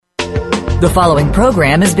The following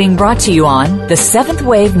program is being brought to you on the Seventh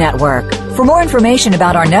Wave Network. For more information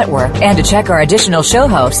about our network and to check our additional show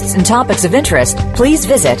hosts and topics of interest, please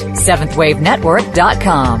visit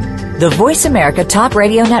seventhwavenetwork.com. The Voice America Talk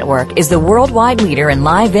Radio Network is the worldwide leader in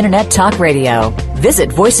live Internet talk radio. Visit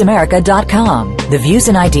voiceamerica.com. The views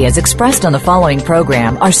and ideas expressed on the following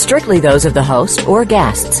program are strictly those of the host or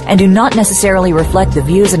guests and do not necessarily reflect the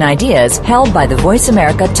views and ideas held by the Voice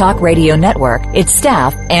America Talk Radio Network, its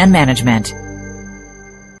staff, and management.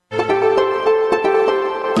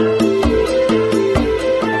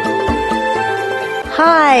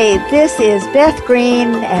 Hi, this is Beth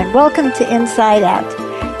Green, and welcome to Inside Out.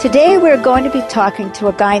 Today we're going to be talking to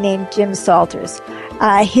a guy named Jim Salters.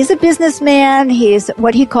 He's a businessman. He's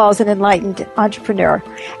what he calls an enlightened entrepreneur.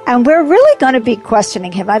 And we're really going to be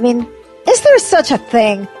questioning him. I mean, is there such a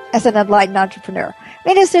thing as an enlightened entrepreneur? I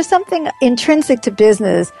mean, is there something intrinsic to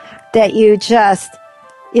business that you just,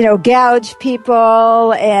 gouge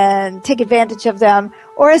people and take advantage of them?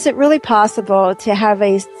 Or is it really possible to have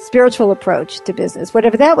a spiritual approach to business,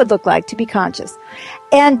 whatever that would look like, to be conscious?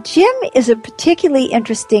 And Jim is a particularly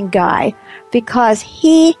interesting guy because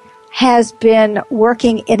he has been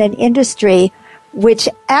working in an industry which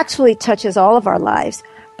actually touches all of our lives,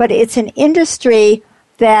 but it's an industry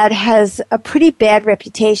that has a pretty bad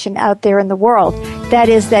reputation out there in the world. That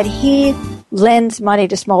is that he lends money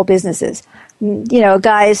to small businesses,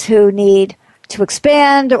 guys who need to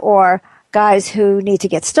expand or guys who need to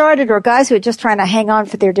get started or guys who are just trying to hang on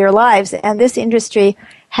for their dear lives. And this industry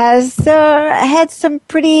has had some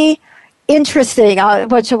pretty interesting,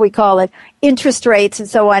 what shall we call it, interest rates and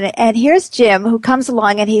so on. And here's Jim who comes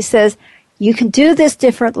along and he says, you can do this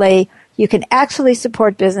differently. You can actually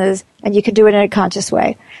support business and you can do it in a conscious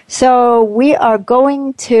way. So we are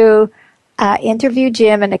going to interview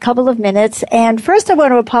Jim in a couple of minutes. And first I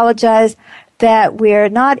want to apologize that we're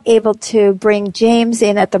not able to bring James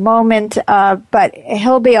in at the moment, but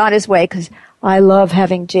he'll be on his way because I love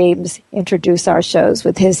having James introduce our shows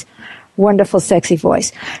with his wonderful, sexy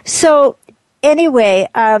voice. So anyway,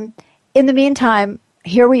 in the meantime,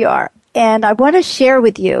 here we are. And I want to share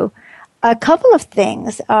with you a couple of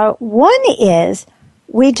things. One is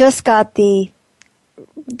we just got the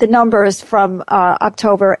numbers from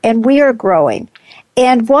October, and we are growing.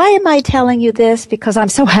 And why am I telling you this? Because I'm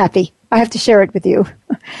so happy. I have to share it with you,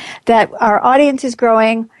 that our audience is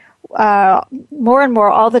growing more and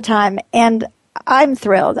more all the time, and I'm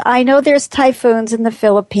thrilled. I know there's typhoons in the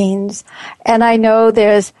Philippines, and I know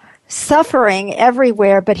there's suffering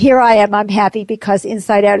everywhere, but here I am. I'm happy because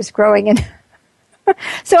Inside Out is growing, and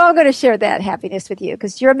so I'm going to share that happiness with you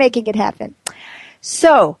because you're making it happen.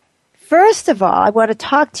 So, first of all, I want to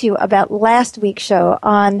talk to you about last week's show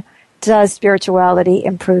on Does Spirituality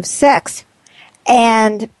Improve Sex?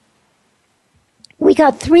 And we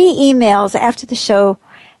got 3 emails after the show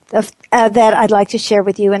that I'd like to share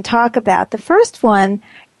with you and talk about. The first one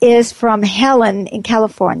is from Helen in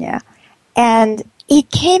California, and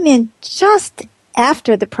it came in just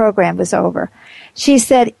after the program was over. She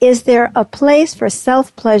said, is there a place for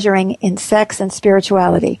self-pleasuring in sex and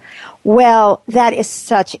spirituality? Well, that is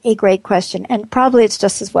such a great question, and probably it's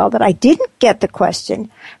just as well that I didn't get the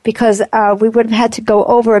question because we would have had to go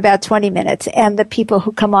over about 20 minutes, and the people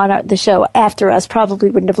who come on the show after us probably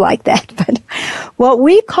wouldn't have liked that. But what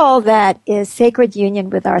we call that is sacred union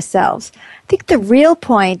with ourselves. I think the real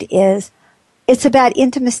point is it's about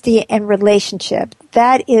intimacy and relationship.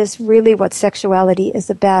 That is really what sexuality is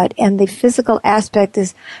about, and the physical aspect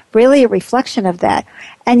is really a reflection of that.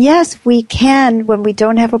 And yes, we can, when we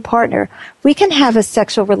don't have a partner, we can have a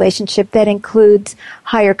sexual relationship that includes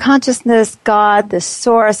higher consciousness, God, the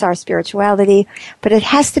source, our spirituality, but it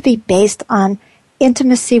has to be based on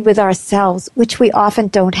intimacy with ourselves, which we often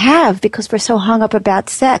don't have because we're so hung up about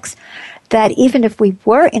sex that even if we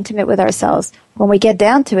were intimate with ourselves, when we get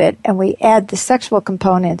down to it and we add the sexual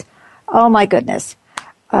component, oh my goodness,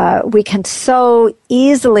 we can so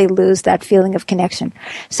easily lose that feeling of connection.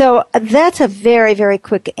 So that's a very, very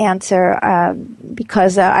quick answer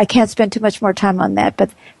because I can't spend too much more time on that.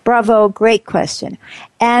 But bravo, great question.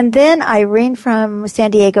 And then Irene from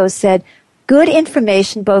San Diego said, good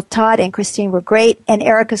information. Both Todd and Christine were great, and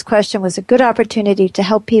Erica's question was a good opportunity to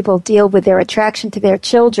help people deal with their attraction to their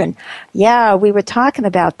children. Yeah, we were talking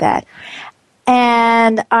about that.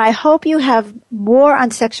 And I hope you have more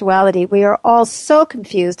on sexuality. We are all so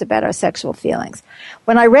confused about our sexual feelings.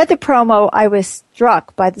 When I read the promo, I was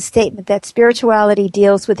struck by the statement that spirituality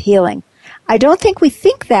deals with healing. I don't think we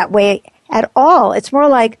think that way at all. It's more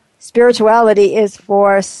like spirituality is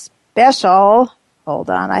for special, hold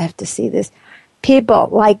on, I have to see this, people.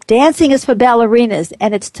 Like dancing is for ballerinas,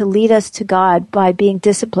 and it's to lead us to God by being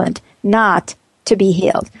disciplined, not to be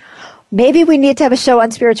healed. Maybe we need to have a show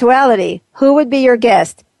on spirituality. Who would be your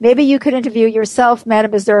guest? Maybe you could interview yourself,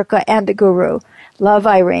 Madame Mazurka, and the guru. Love,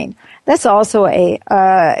 Irene. That's also a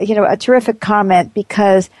terrific comment,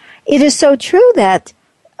 because it is so true that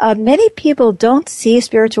many people don't see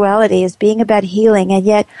spirituality as being about healing, and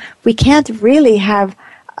yet we can't really have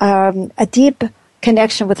a deep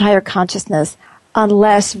connection with higher consciousness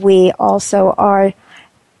unless we also are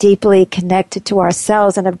deeply connected to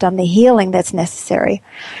ourselves and have done the healing that's necessary.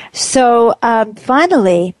 So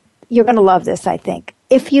finally, you're going to love this, I think.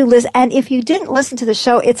 If you listen, and if you didn't listen to the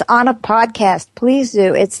show, it's on a podcast. Please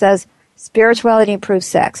do. It says Spirituality Improves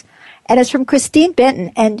Sex. And it's from Christine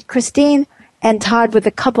Benton. And Christine and Todd were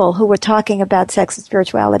the couple who were talking about sex and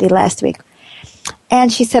spirituality last week.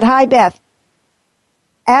 And she said, "Hi, Beth.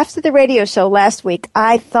 After the radio show last week,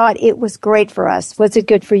 I thought it was great for us. Was it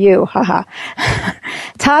good for you? Haha.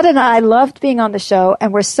 Todd and I loved being on the show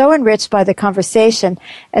and were so enriched by the conversation,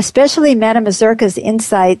 especially Madame Mazurka's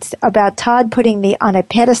insights about Todd putting me on a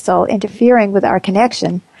pedestal, interfering with our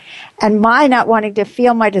connection, and my not wanting to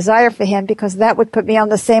feel my desire for him because that would put me on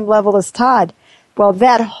the same level as Todd. Well,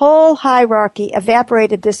 that whole hierarchy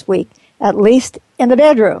evaporated this week, at least in the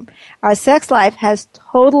bedroom. Our sex life has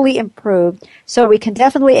totally improved, so we can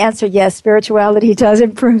definitely answer yes, spirituality does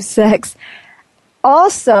improve sex.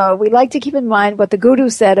 Also, we like to keep in mind what the guru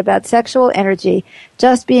said about sexual energy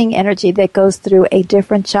just being energy that goes through a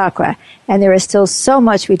different chakra, and there is still so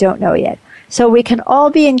much we don't know yet. So we can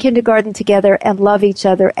all be in kindergarten together and love each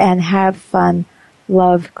other and have fun.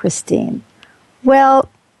 Love, Christine." Well,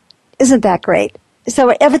 isn't that great?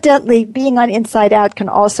 So evidently, being on Inside Out can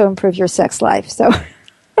also improve your sex life. So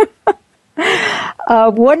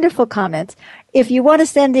wonderful comments. If you want to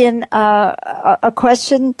send in a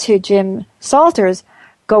question to Jim Salters,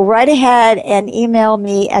 go right ahead and email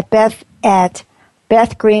me at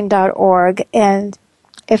beth@bethgreen.org. And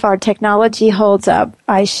if our technology holds up,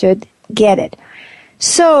 I should get it.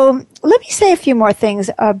 So let me say a few more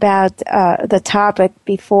things about the topic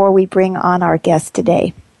before we bring on our guest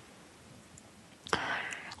today.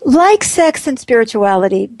 Like sex and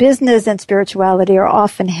spirituality, business and spirituality are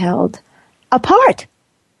often held apart.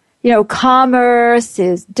 Commerce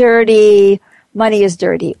is dirty, money is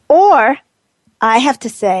dirty. Or, I have to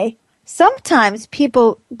say, sometimes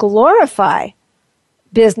people glorify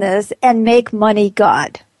business and make money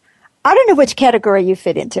God. I don't know which category you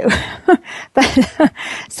fit into, but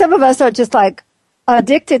some of us are just like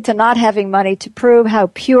addicted to not having money to prove how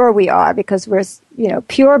pure we are, because we're,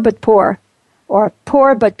 pure but poor, or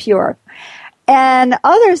poor but pure. And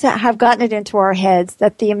others have gotten it into our heads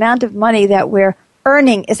that the amount of money that we're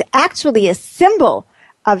earning is actually a symbol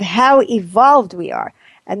of how evolved we are.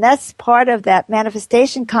 And that's part of that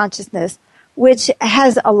manifestation consciousness, which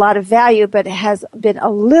has a lot of value, but has been a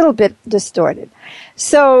little bit distorted.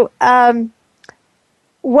 So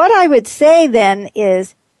what I would say then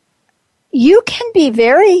is you can be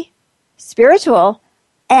very spiritual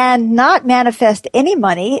and not manifest any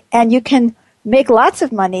money, and you can make lots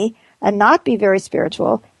of money and not be very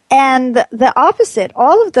spiritual. And the opposite,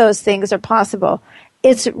 all of those things are possible.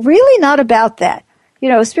 It's really not about that.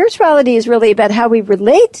 Spirituality is really about how we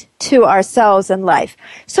relate to ourselves in life.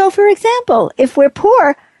 So, for example, if we're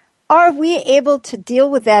poor, are we able to deal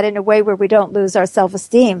with that in a way where we don't lose our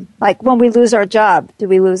self-esteem? Like when we lose our job, do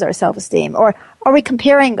we lose our self-esteem? Or are we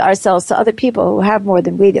comparing ourselves to other people who have more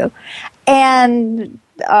than we do? And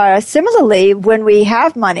similarly, when we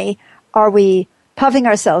have money, are we puffing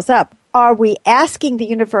ourselves up? Are we asking the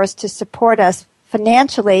universe to support us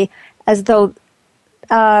financially as though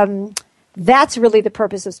that's really the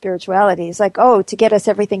purpose of spirituality? It's like, to get us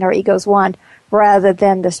everything our egos want, rather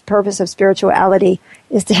than the purpose of spirituality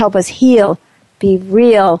is to help us heal, be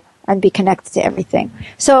real, and be connected to everything.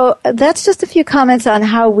 So that's just a few comments on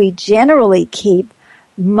how we generally keep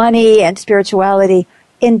money and spirituality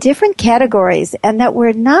in different categories, and that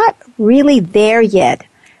we're not really there yet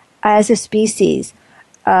as a species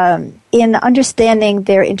in understanding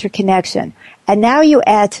their interconnection. And now you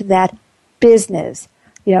add to that business,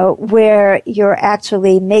 where you're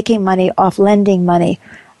actually making money off lending money.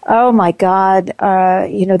 Oh my God!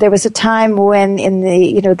 There was a time when in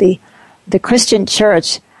the Christian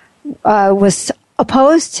church was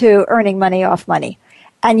opposed to earning money off money,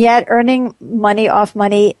 and yet earning money off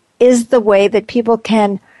money is the way that people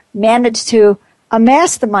can manage to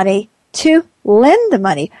amass the money to lend the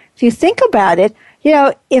money. If you think about it,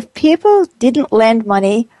 if people didn't lend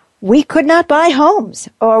money, we could not buy homes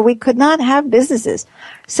or we could not have businesses.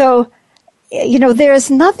 So,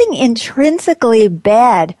 there's nothing intrinsically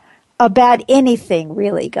bad about anything,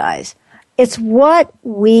 really, guys. It's what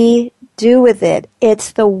we do with it.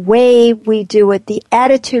 It's the way we do it, the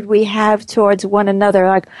attitude we have towards one another.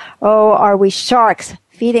 Like, oh, are we sharks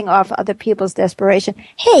feeding off other people's desperation?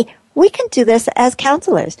 Hey, we can do this as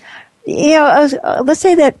counselors. Let's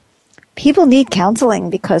say that people need counseling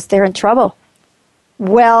because they're in trouble.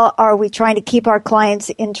 Well, are we trying to keep our clients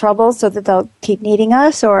in trouble so that they'll keep needing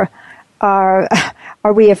us, or are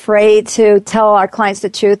we afraid to tell our clients the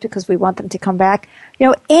truth because we want them to come back?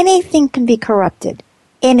 Anything can be corrupted,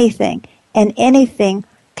 anything, and anything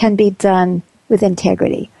can be done with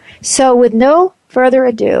integrity. So with no further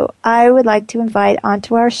ado, I would like to invite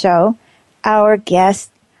onto our show our guest,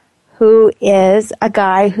 who is a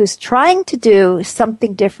guy who's trying to do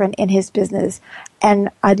something different in his business. And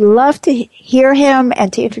I'd love to hear him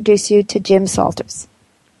and to introduce you to Jim Salters.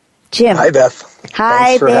 Jim. Hi, Beth.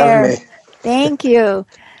 Hi. Thanks for there. having me. Thank you.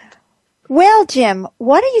 Well, Jim,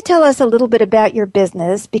 why don't you tell us a little bit about your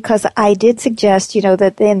business? Because I did suggest,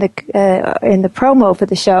 that in the promo for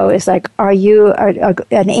the show is like, are you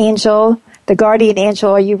an angel, the guardian angel?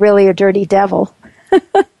 Or are you really a dirty devil?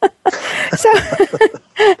 So,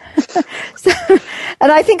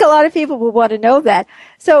 and I think a lot of people will want to know that.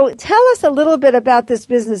 So tell us a little bit about this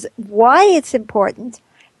business, why it's important,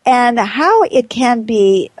 and how it can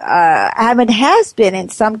be, has been in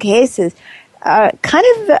some cases, kind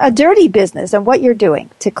of a dirty business, and what you're doing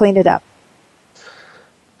to clean it up.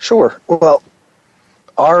 Sure. Well,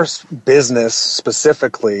 our business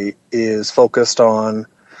specifically is focused on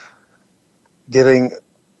giving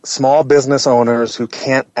small business owners who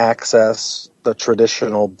can't access the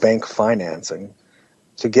traditional bank financing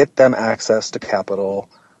to get them access to capital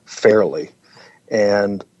fairly.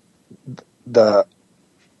 And the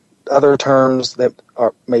other terms that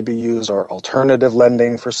may be used are alternative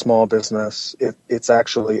lending for small business. It's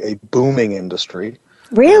actually a booming industry.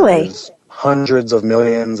 Really? There's hundreds of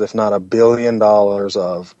millions, if not $1 billion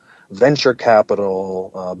of venture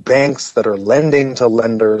capital, banks that are lending to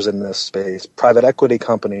lenders in this space. Private equity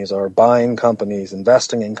companies are buying companies,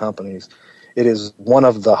 investing in companies. It is one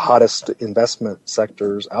of the hottest investment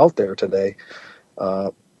sectors out there today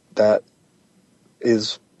that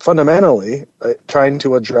is fundamentally trying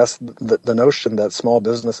to address the notion that small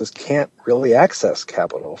businesses can't really access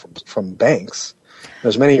capital from banks.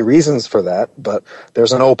 There's many reasons for that, but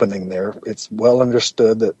there's an opening there. It's well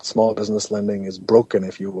understood that small business lending is broken,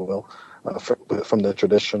 if you will, from the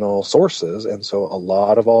traditional sources, and so a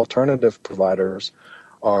lot of alternative providers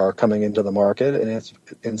are coming into the market, and it's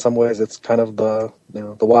in some ways it's kind of the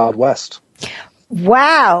Wild West.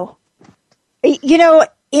 Wow.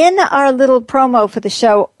 In our little promo for the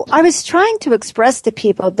show, I was trying to express to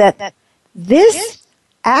people that this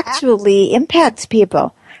actually impacts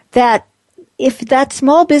people, that if that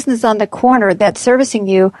small business on the corner that's servicing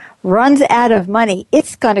you runs out of money,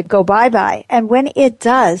 it's going to go bye-bye. And when it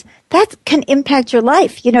does, that can impact your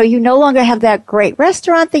life. You no longer have that great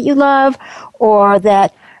restaurant that you love, or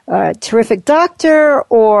that terrific doctor,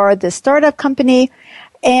 or the startup company.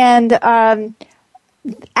 And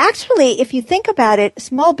actually, if you think about it,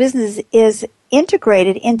 small business is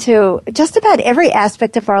integrated into just about every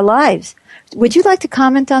aspect of our lives. Would you like to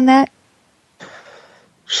comment on that?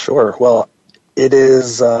 Sure. Well, it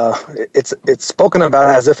is. It's spoken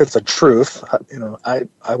about as if it's a truth.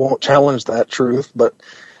 I won't challenge that truth, but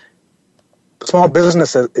small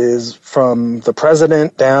business is, from the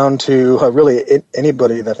president down to really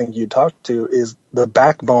anybody that I think you talk to, is the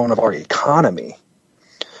backbone of our economy.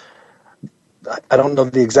 I don't know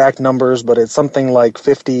the exact numbers, but it's something like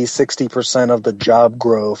 50-60% of the job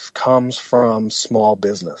growth comes from small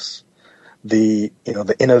business. The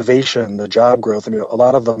innovation, the job growth. A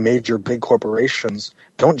lot of the major big corporations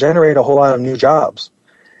don't generate a whole lot of new jobs.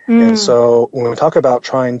 And so when we talk about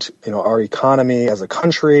trying to, our economy as a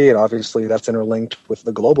country, and obviously that's interlinked with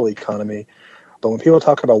the global economy, but when people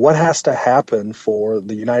talk about what has to happen for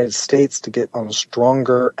the United States to get on a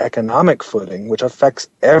stronger economic footing, which affects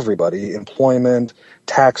everybody, employment,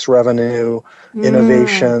 tax revenue,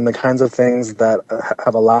 innovation, the kinds of things that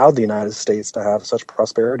have allowed the United States to have such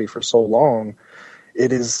prosperity for so long,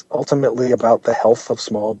 it is ultimately about the health of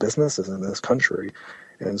small businesses in this country.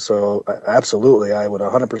 And so, absolutely, I would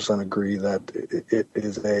 100% agree that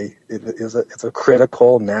it's a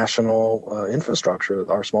critical national infrastructure,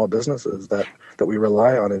 our small businesses that we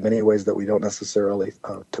rely on in many ways that we don't necessarily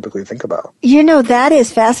typically think about. That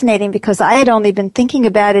is fascinating, because I had only been thinking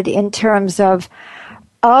about it in terms of,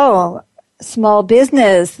 small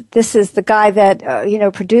business, this is the guy that,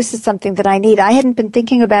 produces something that I need. I hadn't been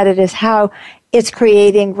thinking about it as how it's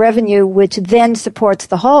creating revenue, which then supports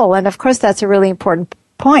the whole. And of course, that's a really important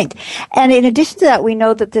point. And in addition to that, we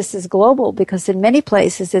know that this is global because in many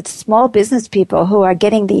places it's small business people who are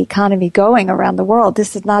getting the economy going around the world.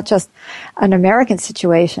 This is not just an American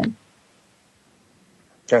situation.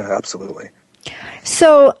 Yeah, absolutely.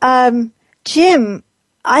 So, Jim,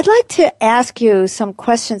 I'd like to ask you some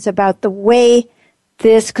questions about the way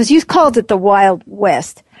this, because you called it the Wild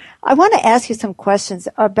West. I want to ask you some questions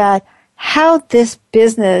about how this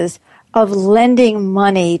business of lending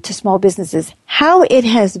money to small businesses, how it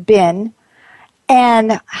has been,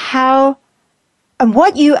 and how, and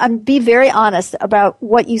what you, and be very honest about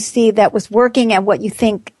what you see that was working and what you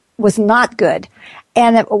think was not good,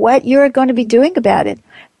 and what you're going to be doing about it.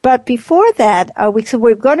 But before that,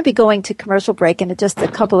 we're going to be going to commercial break in just a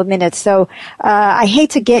couple of minutes. So I hate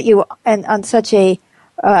to get you on such a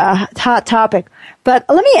hot topic. But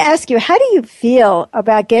let me ask you, how do you feel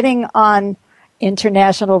about getting on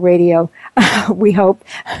international radio, we hope,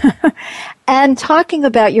 and talking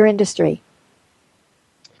about your industry?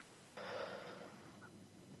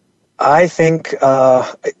 I think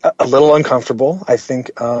a little uncomfortable. I think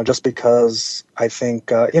just because I think,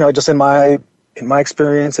 just in my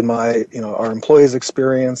experience, in my, our employees'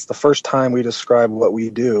 experience, the first time we describe what we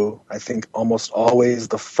do, I think almost always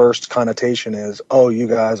the first connotation is, oh, you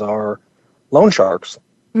guys are loan sharks.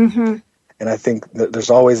 Mm-hmm. And I think that there's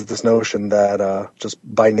always this notion that just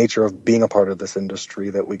by nature of being a part of this industry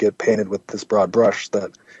that we get painted with this broad brush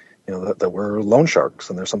that, that we're loan sharks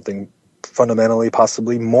and there's something fundamentally,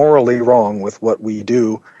 possibly morally wrong with what we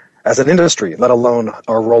do as an industry, let alone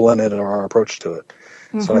our role in it or our approach to it.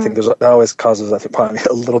 Mm-hmm. So I think that always causes, I think, probably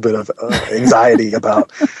a little bit of anxiety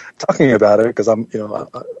about talking about it because I'm,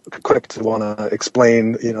 quick to want to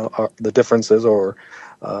explain, the differences or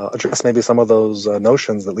address maybe some of those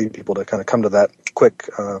notions that lead people to kind of come to that quick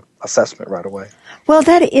assessment right away. Well,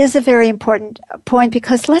 that is a very important point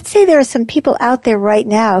because let's say there are some people out there right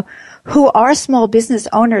now who are small business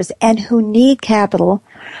owners and who need capital.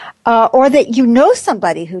 Or that you know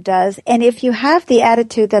somebody who does, and if you have the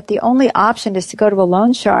attitude that the only option is to go to a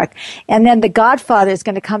loan shark, and then the Godfather is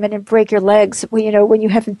going to come in and break your legs, when you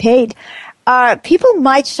haven't paid, people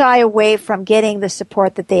might shy away from getting the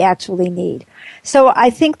support that they actually need. So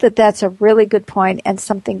I think that that's a really good point and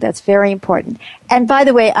something that's very important. And by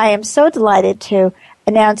the way, I am so delighted to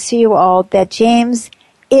announce to you all that James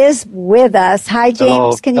is with us. Hi,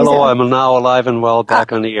 James. Hello. I'm now alive and well,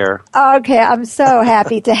 back on the air. Okay, I'm so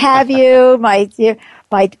happy to have you, my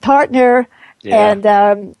partner, and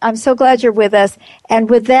I'm so glad you're with us. And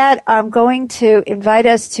with that, I'm going to invite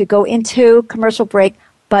us to go into commercial break,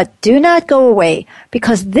 but do not go away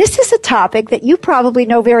because this is a topic that you probably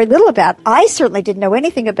know very little about. I certainly didn't know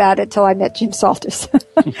anything about it till I met Jim Salters.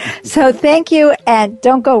 So thank you, and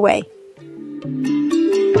don't go away.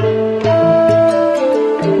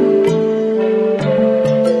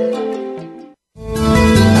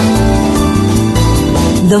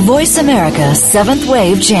 The Voice America 7th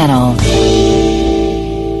Wave Channel.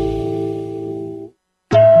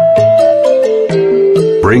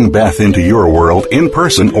 Bring Beth into your world in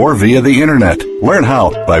person or via the internet. Learn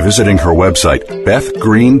how by visiting her website,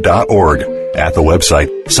 bethgreen.org. At the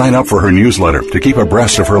website, sign up for her newsletter to keep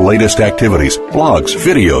abreast of her latest activities, blogs,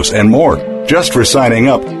 videos, and more. Just for signing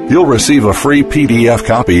up, you'll receive a free PDF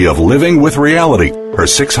copy of Living with Reality, her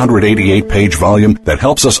 688-page volume that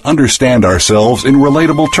helps us understand ourselves in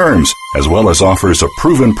relatable terms, as well as offers a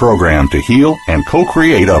proven program to heal and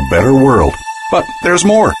co-create a better world. But there's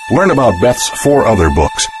more. Learn about Beth's 4 other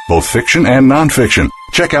books, both fiction and nonfiction.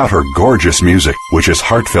 Check out her gorgeous music, which is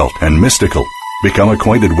heartfelt and mystical. Become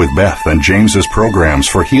acquainted with Beth and James's programs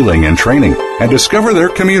for healing and training, and discover their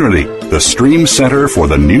community, the Stream Center for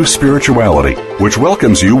the New Spirituality, which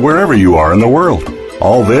welcomes you wherever you are in the world.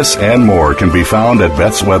 All this and more can be found at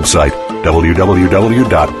Beth's website,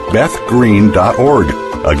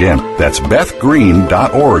 www.bethgreen.org. Again, that's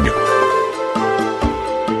bethgreen.org.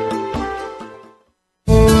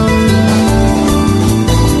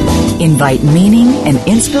 Invite meaning and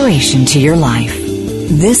inspiration to your life.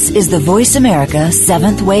 This is the Voice America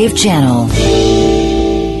 7th Wave Channel.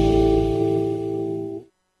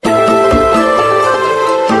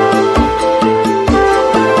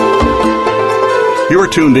 You're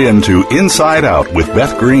tuned in to Inside Out with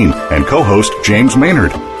Beth Green and co-host James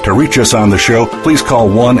Maynard. To reach us on the show, please call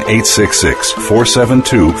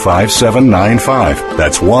 1-866-472-5795.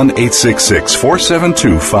 That's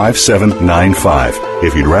 1-866-472-5795.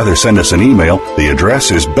 If you'd rather send us an email, the address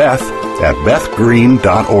is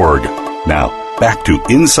beth@bethgreen.org. Now, back to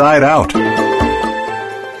Inside Out.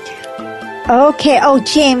 Okay. Oh,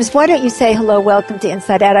 James, why don't you say hello, welcome to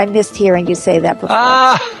Inside Out? I missed hearing you say that before.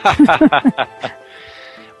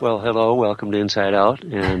 Well, hello, welcome to Inside Out,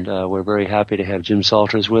 and we're very happy to have Jim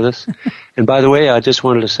Salters with us. And by the way, I just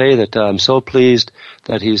wanted to say that I'm so pleased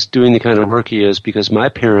that he's doing the kind of work he is, because my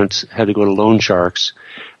parents had to go to loan sharks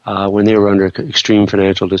when they were under extreme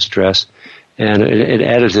financial distress, and it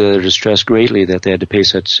added to their distress greatly that they had to pay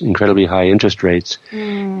such incredibly high interest rates.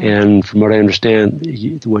 And from what I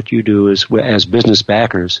understand, what you do is, as business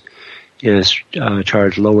backers, is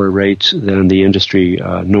charge lower rates than the industry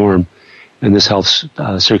norm. And this helps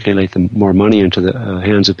circulate more money into the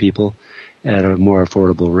hands of people at a more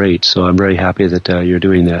affordable rate. So I'm very happy that you're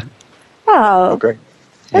doing that. Oh, great.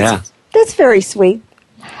 That's very sweet.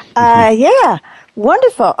 Yeah,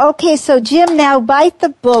 wonderful. Okay, so Jim, now bite the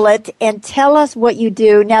bullet and tell us what you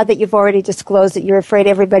do now that you've already disclosed that you're afraid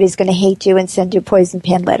everybody's going to hate you and send you poison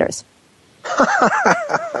pen letters.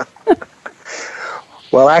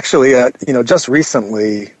 Well, actually, just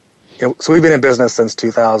recently... So we've been in business since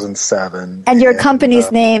 2007. And your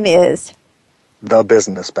company's name is? The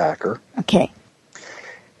Business Backer. Okay.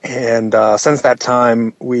 And since that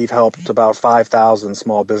time, we've helped about 5,000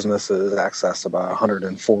 small businesses access about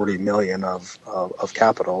 140 million of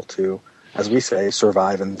capital to, as we say,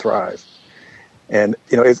 survive and thrive. And,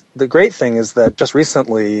 the great thing is that just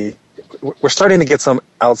recently, we're starting to get some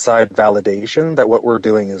outside validation that what we're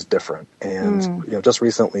doing is different. And, just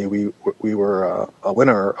recently we were a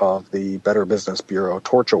winner of the Better Business Bureau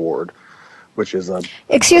Torch Award, which is a...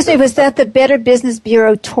 Excuse me, was that the Better Business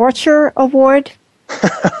Bureau Torture Award?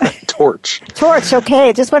 Torch. Torch,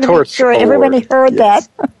 okay. Just want to make sure Award. Everybody heard that.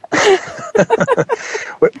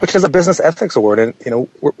 Which is a business ethics award. And,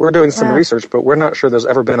 we're doing some research, but we're not sure there's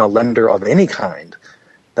ever been a lender of any kind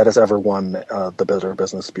that has ever won the Better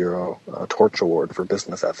Business Bureau Torch Award for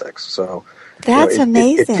business ethics. So that's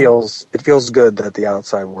amazing. It feels good that the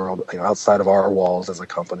outside world, outside of our walls as a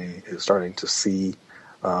company, is starting to see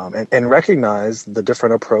and recognize the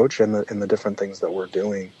different approach and the different things that we're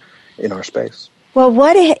doing in our space. Well,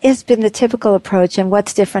 what has been the typical approach, and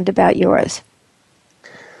what's different about yours?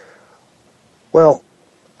 Well,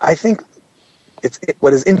 I think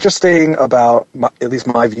what is interesting about at least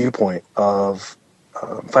my viewpoint of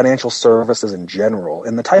financial services in general,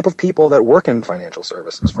 and the type of people that work in financial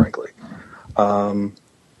services, frankly.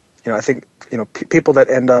 I think, people that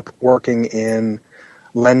end up working in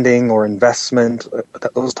lending or investment,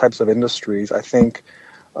 those types of industries, I think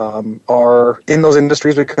are in those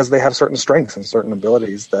industries because they have certain strengths and certain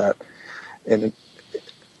abilities and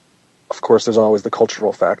of course there's always the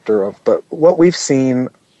cultural factor but what we've seen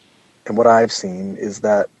and what I've seen is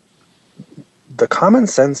that the common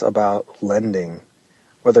sense about lending,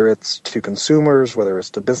 whether it's to consumers, whether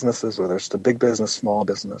it's to businesses, whether it's to big business, small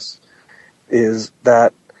business, is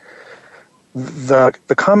that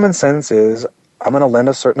the common sense is I'm going to lend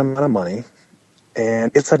a certain amount of money,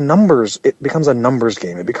 and it becomes a numbers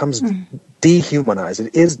game. It becomes dehumanized.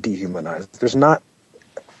 It is dehumanized. There's not,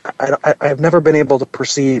 I've never been able to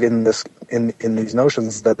perceive in these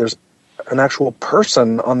notions that there's an actual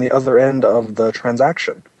person on the other end of the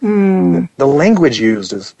transaction. The language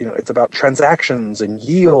used is, it's about transactions and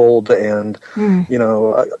yield, and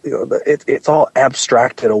it's all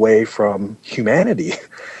abstracted away from humanity.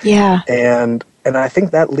 Yeah. And I think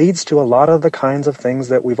that leads to a lot of the kinds of things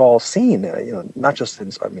that we've all seen. Not just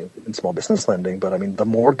in small business lending, but the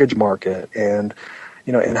mortgage market, and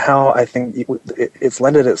and how I think it's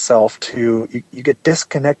lended itself to you get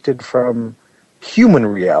disconnected from human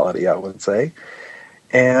reality, I would say.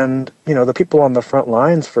 And, the people on the front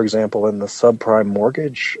lines, for example, in the subprime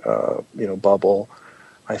mortgage, bubble,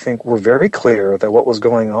 I think were very clear that what was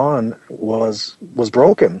going on was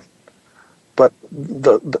broken. But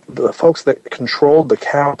the folks that controlled the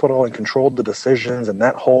capital and controlled the decisions and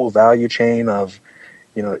that whole value chain of,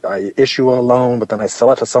 I issue a loan, but then I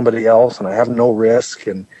sell it to somebody else and I have no risk,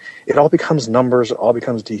 and it all becomes numbers, it all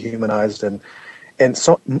becomes dehumanized, and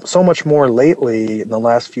so much more lately in the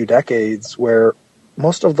last few decades, where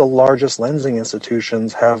most of the largest lending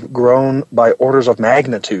institutions have grown by orders of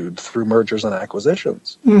magnitude through mergers and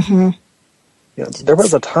acquisitions. Mm-hmm. There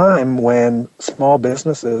was a time when small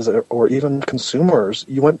businesses or even consumers,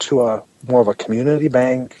 you went to more of a community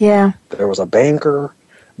bank. Yeah. There was a banker.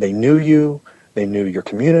 They knew you. They knew your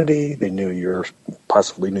community. They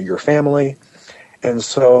possibly knew your family. And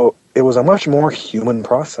so it was a much more human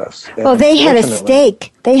process. Well, they had a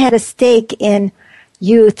stake. They had a stake in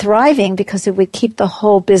you thriving because it would keep the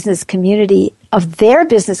whole business community of their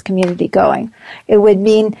business community going. It would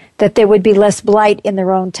mean that there would be less blight in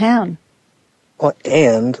their own town. Well,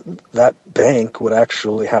 and that bank would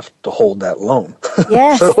actually have to hold that loan.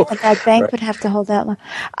 Yes, So, and that bank right. would have to hold that loan.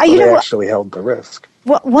 So You know they what? actually held the risk.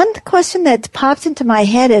 One question that popped into my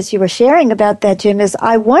head as you were sharing about that, Jim, is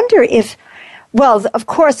I wonder if, well, of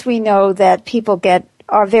course we know that people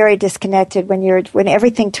are very disconnected when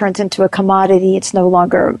everything turns into a commodity. It's no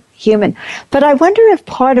longer human. But I wonder if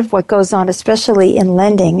part of what goes on, especially in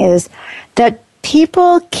lending, is that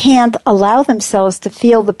people can't allow themselves to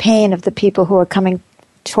feel the pain of the people who are coming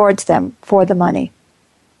towards them for the money.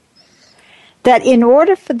 That in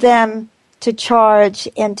order for them to charge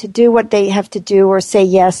and to do what they have to do or say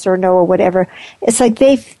yes or no or whatever, it's like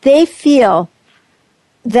they feel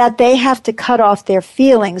that they have to cut off their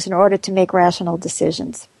feelings in order to make rational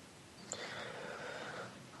decisions.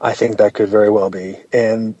 I think that could very well be.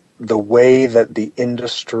 And the way that the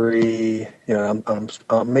industry, I'm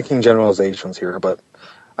making generalizations here, but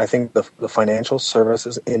I think the financial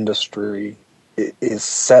services industry is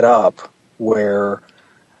set up where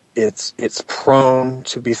it's prone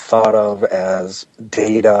to be thought of as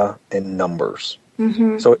data and numbers.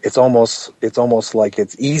 Mm-hmm. So it's almost like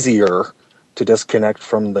it's easier to disconnect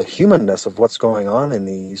from the humanness of what's going on in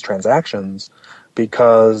these transactions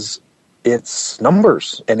because it's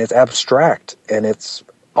numbers and it's abstract and it's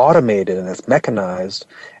automated and it's mechanized.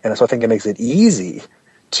 And so I think it makes it easy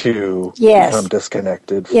to become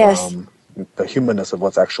disconnected from the humanness of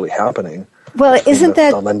what's actually happening. Well, isn't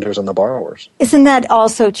that the lenders and the borrowers? Isn't that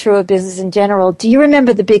also true of business in general? Do you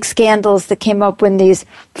remember the big scandals that came up when these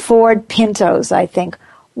Ford Pintos, I think,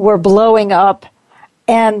 were blowing up?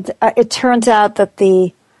 And it turns out that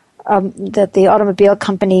the automobile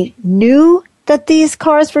company knew that these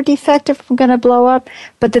cars were defective and going to blow up,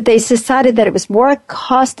 but that they decided that it was more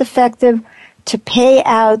cost effective to pay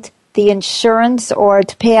out the insurance or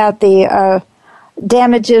to pay out the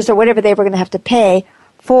damages or whatever they were going to have to pay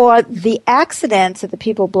for the accidents of the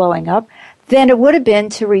people blowing up than it would have been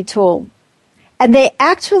to retool. And they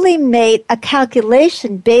actually made a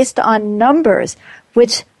calculation based on numbers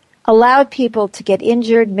which allowed people to get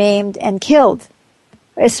injured, maimed, and killed.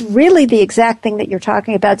 It's really the exact thing that you're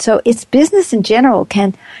talking about. So it's business in general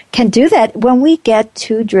can do that when we get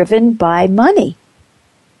too driven by money.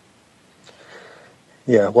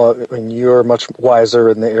 Yeah, well, I mean, you're much wiser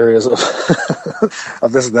in the areas of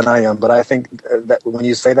of this than I am, but I think that when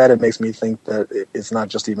you say that, it makes me think that it's not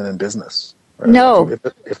just even in business. Right? No.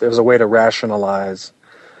 If there's a way to rationalize,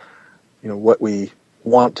 what we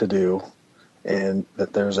want to do, and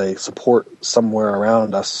that there's a support somewhere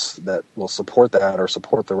around us that will support that or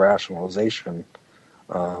support the rationalization,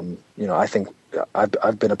 I think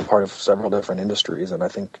I've been a part of several different industries, and I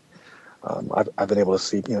think I've been able to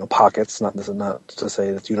see, pockets. This is not to say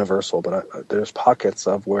it's universal, but there's pockets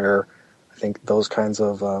of where I think those kinds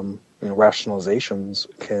of rationalizations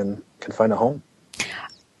can find a home.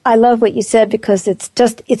 I love what you said because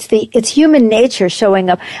it's human nature showing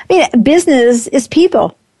up. I mean, business is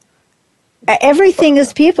people. Everything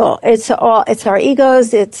is people. It's our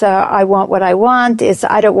egos. It's I want what I want. It's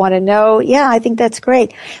I don't want to know. Yeah, I think that's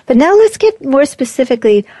great. But now let's get more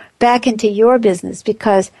specifically back into your business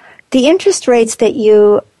because the interest rates that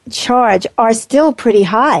you charge are still pretty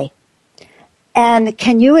high. And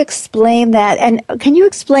can you explain that? And can you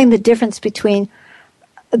explain the difference between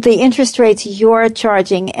the interest rates you're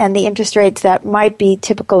charging and the interest rates that might be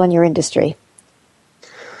typical in your industry?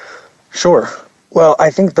 Sure. Well,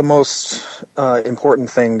 I think the most important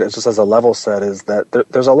thing, just as a level set, is that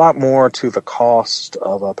there's a lot more to the cost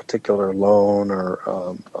of a particular loan or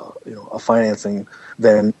a financing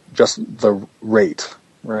than just the rate.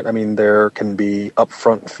 Right. I mean, there can be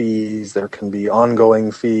upfront fees, there can be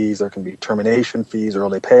ongoing fees, there can be termination fees,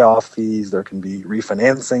 early payoff fees, there can be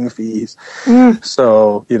refinancing fees. Mm.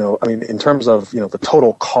 So, in terms of, the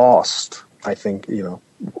total cost, I think,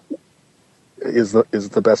 is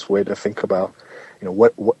the best way to think about,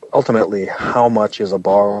 what ultimately how much is a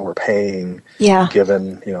borrower paying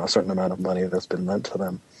given, a certain amount of money that's been lent to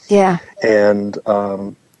them. Yeah. And,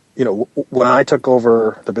 when I took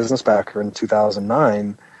over the business backer in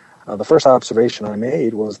 2009, the first observation I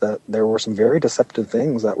made was that there were some very deceptive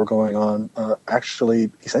things that were going on.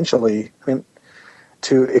 Essentially, there's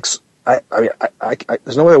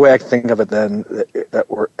no other way I can think of it than that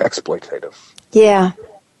were exploitative. Yeah.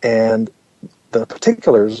 And the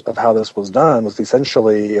particulars of how this was done was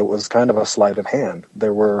essentially it was kind of a sleight of hand.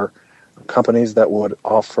 There were companies that would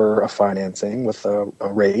offer a financing with a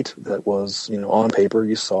rate that was, on paper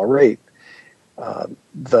you saw a rate.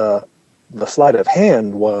 The sleight of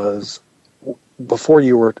hand was before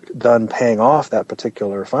you were done paying off that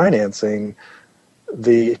particular financing,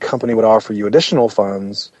 the company would offer you additional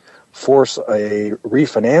funds force a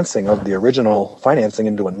refinancing of the original financing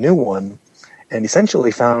into a new one, and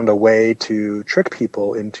essentially found a way to trick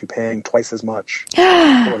people into paying twice as much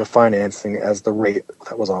for the financing as the rate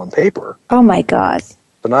that was on paper. Oh my God.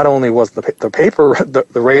 So not only was the paper,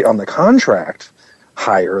 the rate on the contract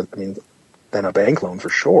higher, than a bank loan for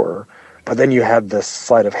sure, but then you had this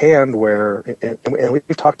sleight of hand where, and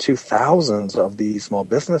we've talked to thousands of these small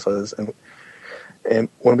businesses, and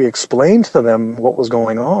when we explained to them what was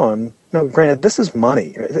going on, granted, this is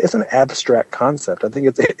money. It's an abstract concept. I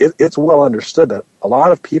think it's well understood that a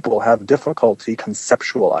lot of people have difficulty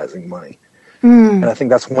conceptualizing money. And I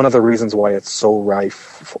think that's one of the reasons why it's so ripe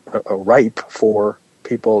for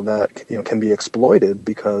people that can be exploited,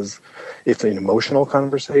 because it's an emotional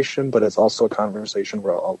conversation, but it's also a conversation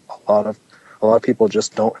where a lot of people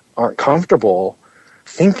just aren't comfortable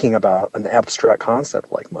thinking about an abstract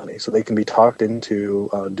concept like money, so they can be talked into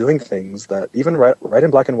doing things that even right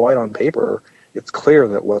in black and white on paper, it's clear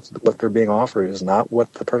that what they're being offered is not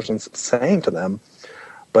what the person's saying to them,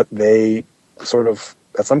 but they sort of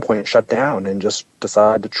at some point shut down and just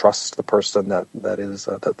decide to trust the person that is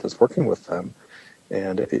working with them.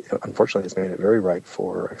 And unfortunately, it's made it very ripe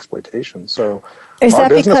for exploitation. So, is that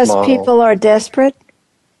because people are desperate?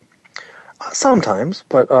 Sometimes,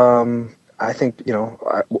 but I think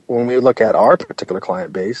when we look at our particular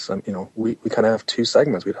client base, we kind of have two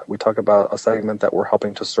segments. We talk about a segment that we're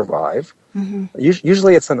helping to survive. Mm-hmm.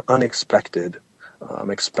 Usually, it's an unexpected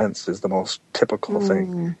expense is the most typical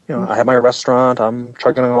thing. I have my restaurant, I'm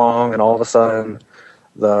trucking along, and all of a sudden,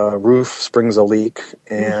 the roof springs a leak,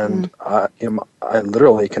 and I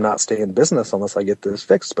literally cannot stay in business unless I get this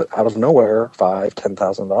fixed. But out of nowhere,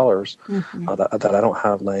 $5,000-$10,000 that I don't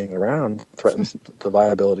have laying around threatens the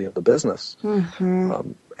viability of the business.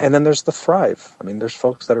 And then there's the thrive. There's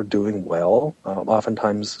folks that are doing well,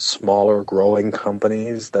 oftentimes smaller, growing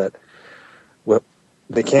companies that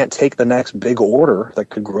they can't take the next big order that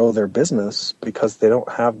could grow their business because they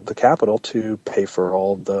don't have the capital to pay for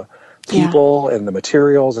all the people and the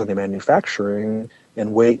materials and the manufacturing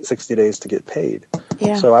and wait 60 days to get paid.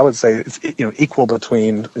 Yeah. So I would say it's equal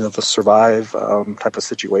between the survive type of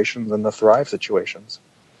situations and the thrive situations.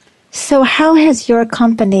 So how has your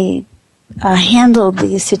company handled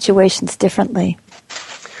these situations differently?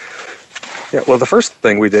 Yeah, well, the first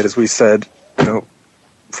thing we did is we said,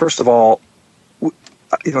 first of all,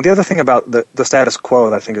 the other thing about the status quo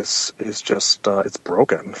that I think is just it's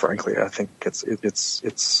broken. Frankly, I think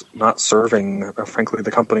it's not serving, frankly,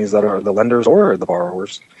 the companies that are the lenders or the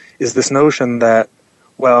borrowers. Is this notion that,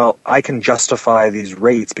 well, I can justify these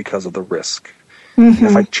rates because of the risk.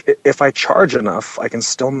 If I charge enough, I can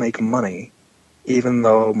still make money, even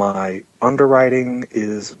though my underwriting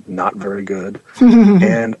is not very good,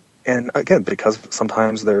 And again, because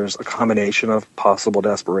sometimes there's a combination of possible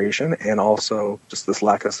desperation and also just this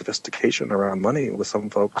lack of sophistication around money with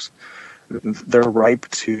some folks, they're ripe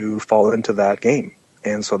to fall into that game.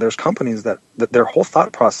 And so there's companies that their whole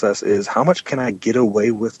thought process is, how much can I get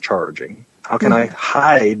away with charging? How can I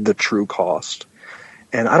hide the true cost?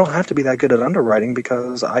 And I don't have to be that good at underwriting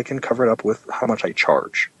because I can cover it up with how much I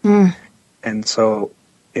charge. And so,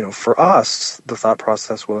 for us, the thought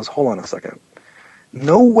process was, hold on a second.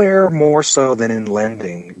 Nowhere more so than in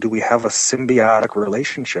lending do we have a symbiotic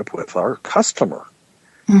relationship with our customer.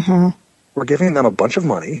 We're giving them a bunch of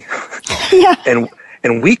money,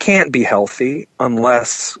 and we can't be healthy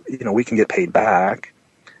unless we can get paid back,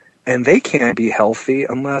 and they can't be healthy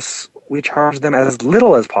unless we charge them as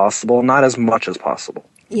little as possible, not as much as possible.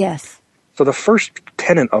 Yes. So the first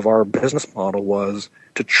tenet of our business model was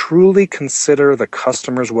to truly consider the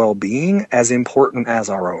customer's well-being as important as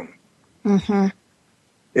our own.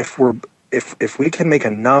 If we can make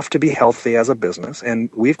enough to be healthy as a business, and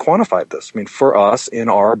we've quantified this. For us in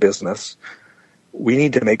our business, we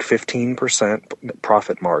need to make 15%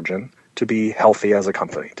 profit margin to be healthy as a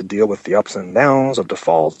company, to deal with the ups and downs of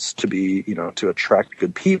defaults, to be, to attract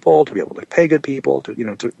good people, to be able to pay good people,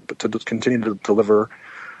 to continue to deliver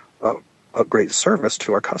a great service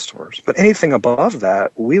to our customers. But anything above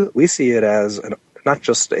that, we see it as it's not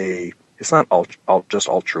just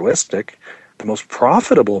altruistic. The most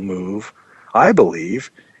profitable move, I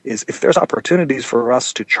believe, is if there's opportunities for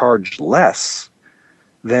us to charge less,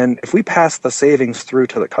 then if we pass the savings through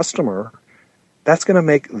to the customer, that's going to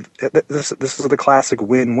make this is the classic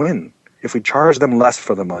win-win. If we charge them less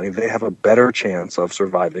for the money, they have a better chance of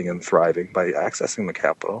surviving and thriving by accessing the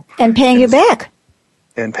capital. And paying you back.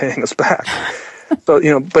 And paying us back.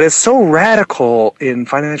 So, but it's so radical in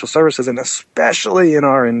financial services, and especially in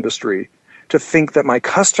our industry, to think that my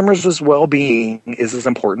customers' well-being is as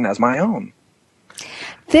important as my own.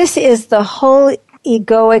 This is the whole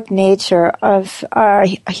egoic nature of our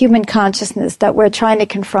human consciousness that we're trying to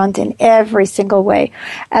confront in every single way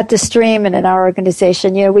at the stream and in our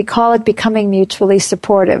organization. We call it becoming mutually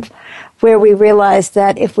supportive, where we realize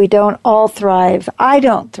that if we don't all thrive, I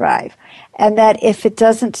don't thrive. And that if it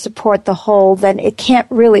doesn't support the whole, then it can't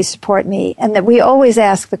really support me. And that we always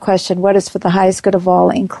ask the question, what is for the highest good of all,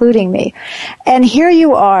 including me? And here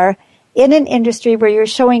you are in an industry where you're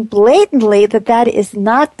showing blatantly that that is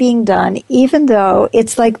not being done, even though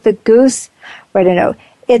it's like the goose, I don't know,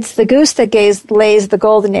 it's the goose that lays the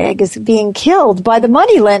golden egg is being killed by the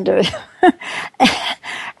moneylender.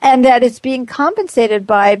 And that it's being compensated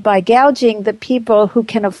by gouging the people who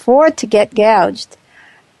can afford to get gouged.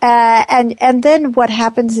 And then what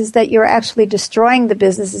happens is that you're actually destroying the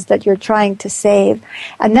businesses that you're trying to save.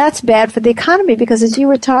 And that's bad for the economy because as you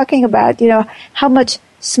were talking about, how much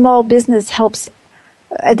small business helps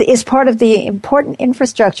is part of the important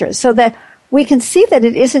infrastructure so that we can see that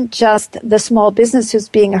it isn't just the small business who's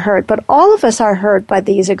being hurt, but all of us are hurt by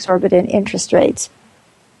these exorbitant interest rates.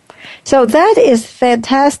 So that is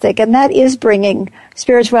fantastic, and that is bringing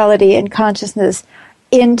spirituality and consciousness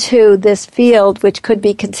into this field, which could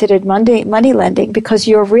be considered money lending, because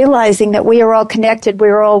you're realizing that we are all connected, we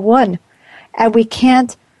are all one, and we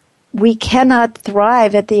cannot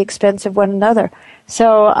thrive at the expense of one another.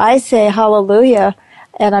 So I say hallelujah,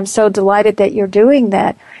 and I'm so delighted that you're doing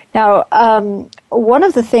that. Now, one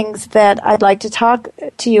of the things that I'd like to talk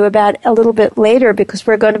to you about a little bit later, because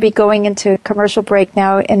we're going to be going into commercial break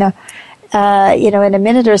now in a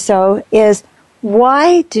minute or so, is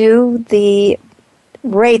why do the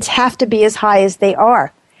rates have to be as high as they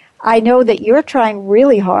are? I know that you're trying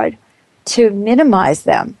really hard to minimize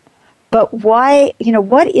them, but why,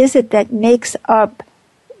 what is it that makes up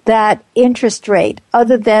that interest rate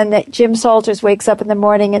other than that Jim Salters wakes up in the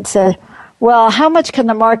morning and says, well, how much can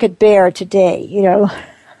the market bear today,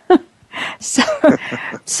 So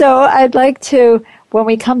I'd like to, when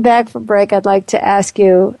we come back from break, I'd like to ask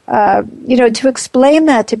you, to explain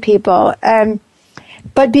that to people.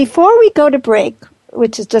 But before we go to break,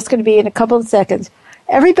 which is just going to be in a couple of seconds,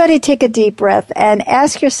 everybody take a deep breath and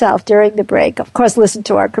ask yourself during the break, of course, listen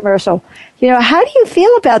to our commercial, how do you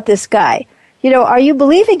feel about this guy? Are you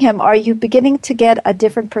believing him? Are you beginning to get a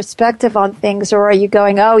different perspective on things, or are you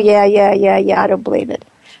going, oh, yeah, I don't believe it?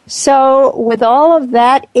 So with all of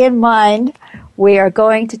that in mind, we are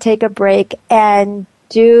going to take a break, and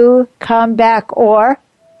do come back or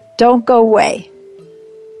don't go away.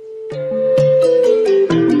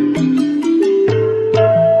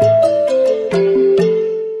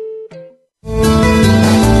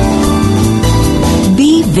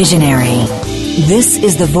 Be visionary. This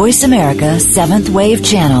is the Voice America 7th Wave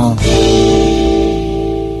Channel.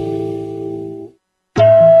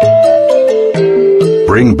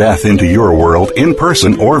 Bring Beth into your world in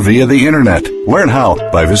person or via the internet. Learn how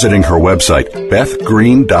by visiting her website,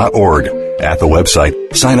 bethgreen.org. At the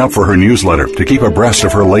website, sign up for her newsletter to keep abreast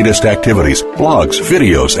of her latest activities, blogs,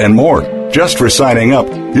 videos, and more. Just for signing up,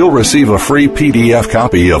 you'll receive a free PDF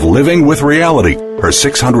copy of Living with Reality, her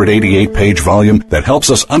 688-page volume that helps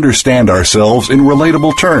us understand ourselves in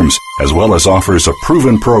relatable terms, as well as offers a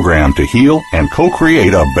proven program to heal and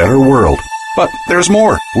co-create a better world. But there's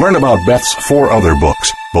more. Learn about Beth's 4 other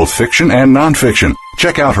books, both fiction and nonfiction.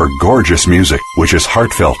 Check out her gorgeous music, which is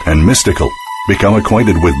heartfelt and mystical. Become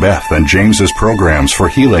acquainted with Beth and James's programs for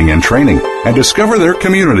healing and training, and discover their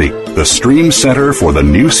community, the Stream Center for the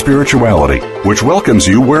New Spirituality, which welcomes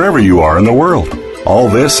you wherever you are in the world. All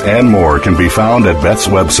this and more can be found at Beth's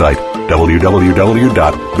website,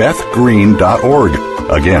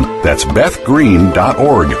 www.bethgreen.org. Again, that's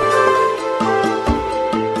bethgreen.org.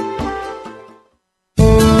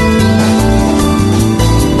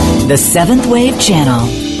 The 7th Wave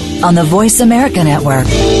Channel on the Voice America Network.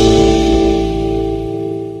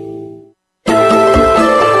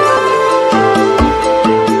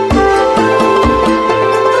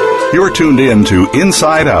 You're tuned in to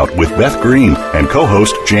Inside Out with Beth Green and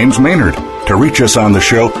co-host James Maynard. To reach us on the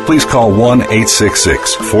show, please call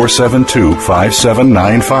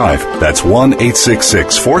 1-866-472-5795. That's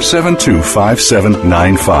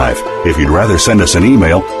 1-866-472-5795. If you'd rather send us an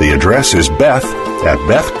email, the address is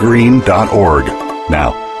beth@bethgreen.org.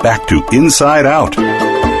 Now, back to Inside Out.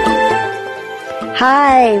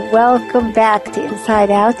 Hi, welcome back to Inside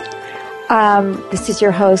Out. This is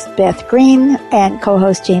your host, Beth Green, and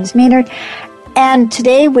co-host James Maynard. And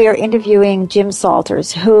today we are interviewing Jim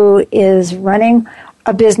Salters, who is running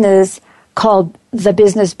a business called The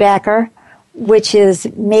Business Backer, which is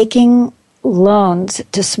making loans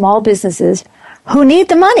to small businesses who need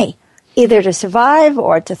the money, either to survive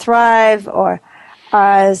or to thrive, or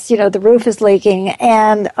the roof is leaking.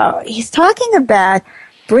 And he's talking about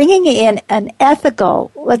bringing in an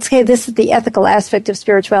ethical, let's say this is the ethical aspect of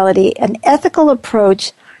spirituality, an ethical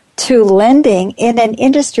approach to lending in an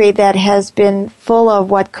industry that has been full of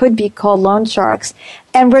what could be called loan sharks.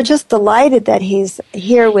 And we're just delighted that he's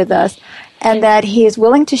here with us and that he is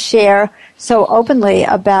willing to share so openly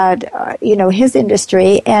about, his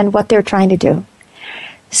industry and what they're trying to do.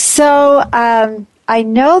 So I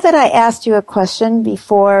know that I asked you a question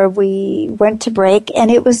before we went to break, and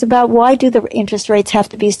it was about why do the interest rates have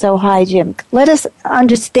to be so high, Jim? Let us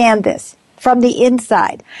understand this from the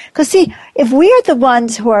inside. Because, see, if we are the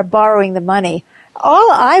ones who are borrowing the money,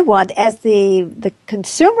 all I want as the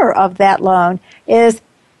consumer of that loan is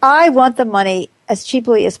I want the money as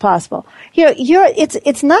cheaply as possible.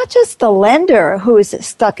 It's not just the lender who is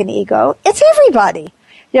stuck in ego. It's everybody.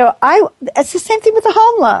 It's the same thing with the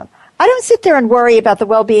home loan. I don't sit there and worry about the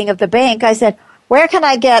well-being of the bank. I said, where can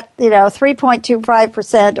I get,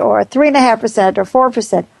 3.25% or 3.5% or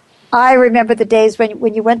 4%? I remember the days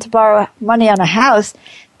when you went to borrow money on a house,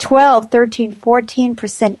 12, 13,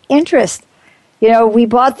 14% interest. We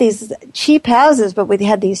bought these cheap houses, but we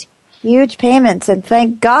had these huge payments, and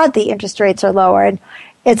thank God the interest rates are lower, and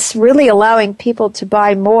it's really allowing people to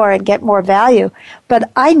buy more and get more value. But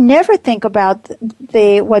I never think about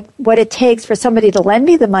what it takes for somebody to lend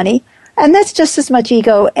me the money, and that's just as much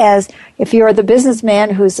ego as if you're the businessman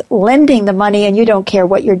who's lending the money and you don't care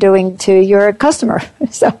what you're doing to your customer.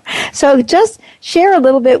 So just share a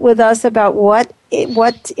little bit with us about what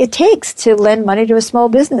it takes to lend money to a small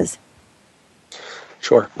business.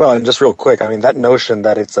 Sure. Well, and just real quick, that notion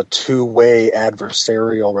that it's a two-way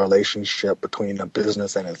adversarial relationship between a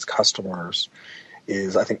business and its customers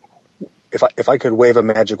is, I think, if I could wave a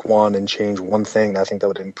magic wand and change one thing, I think that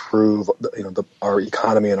would improve, our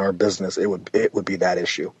economy and our business. It would be that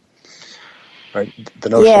issue, right? The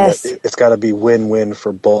notion that it's got to be win-win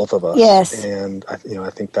for both of us. Yes. And I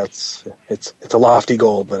think it's a lofty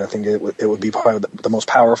goal, but I think it would be probably the most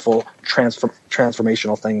powerful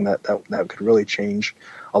transformational thing that could really change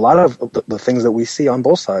a lot of the things that we see on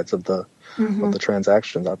both sides of the of the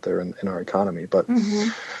transactions out there in our economy. But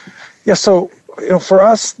so for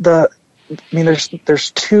us,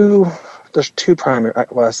 there's two primary,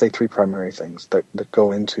 well, I say three primary things that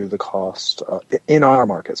go into the cost in our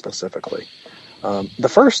market specifically. The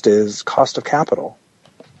first is cost of capital.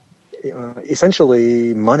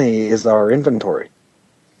 Essentially, money is our inventory.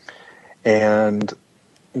 And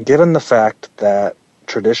given the fact that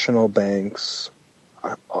traditional banks,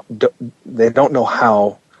 they don't know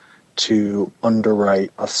how to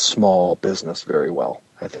underwrite a small business very well.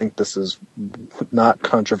 I think this is not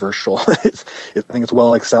controversial. I think it's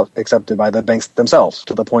well accepted by the banks themselves,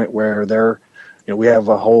 to the point where we have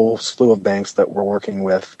a whole slew of banks that we're working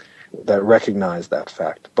with that recognize that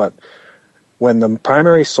fact. But when the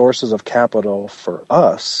primary sources of capital for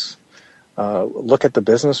us look at the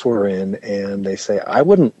business we're in and they say,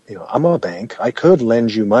 I'm a bank, I could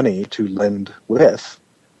lend you money to lend with,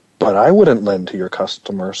 but I wouldn't lend to your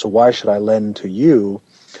customer, so why should I lend to you?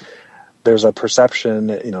 There's a perception,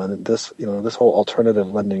 this whole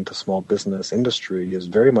alternative lending to small business industry is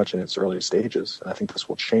very much in its early stages. And I think this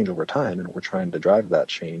will change over time, and we're trying to drive that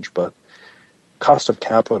change. But cost of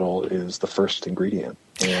capital is the first ingredient.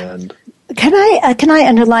 And can I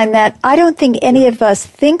underline that? I don't think any of us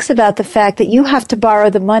thinks about the fact that you have to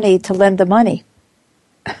borrow the money to lend the money.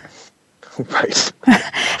 Right.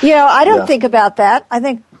 I don't think about that. I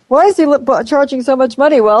think, why is he charging so much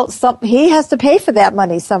money? Well, he has to pay for that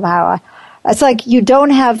money somehow. It's like you don't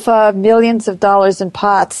have millions of dollars in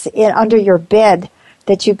pots under your bed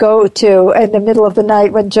that you go to in the middle of the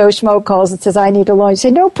night when Joe Schmo calls and says, I need a loan. You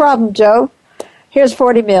say, no problem, Joe. Here's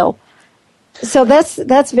 $40 million. So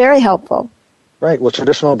that's very helpful. Right. Well,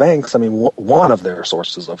 traditional banks, one of their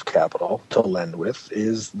sources of capital to lend with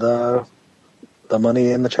is the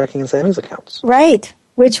money in the checking and savings accounts. Right.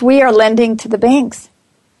 Which we are lending to the banks.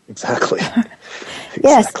 Exactly.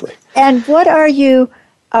 Yes. Exactly. And what are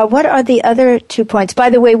the other 2 points? By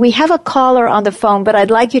the way, we have a caller on the phone, but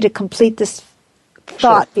I'd like you to complete this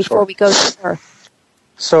thought before we go to her.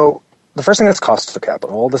 So the first thing is cost of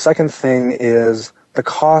capital. The second thing is the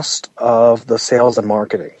cost of the sales and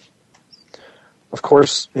marketing. Of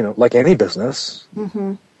course, like any business,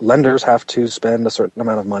 lenders have to spend a certain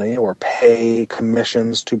amount of money or pay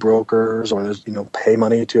commissions to brokers, or pay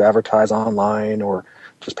money to advertise online, or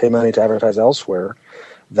just pay money to advertise elsewhere.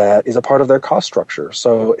 That is a part of their cost structure.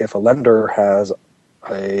 So if a lender has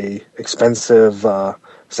a expensive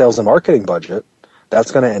sales and marketing budget,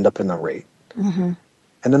 that's going to end up in the rate.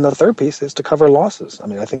 And then the third piece is to cover losses. I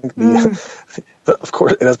mean, I think of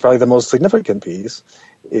course, and that's probably the most significant piece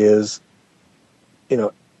is,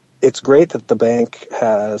 it's great that the bank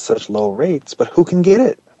has such low rates, but who can get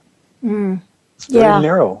it? It's very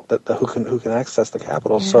narrow that who can access the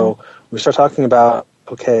capital. Yeah. So we start talking about,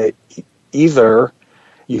 okay, either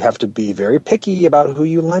you have to be very picky about who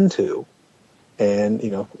you lend to, and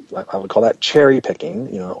I would call that cherry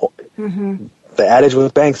picking. The adage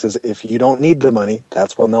with banks is if you don't need the money,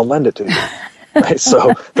 that's when they'll lend it to you. Right?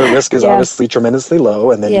 So the risk is obviously tremendously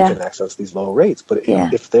low, and then you can access these low rates. But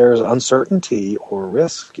if there's uncertainty or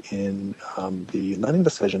risk in the lending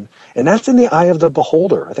decision, and that's in the eye of the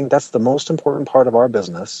beholder. I think that's the most important part of our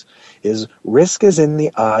business is risk is in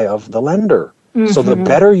the eye of the lender. So the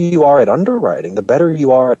better you are at underwriting, the better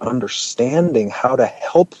you are at understanding how to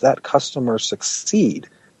help that customer succeed,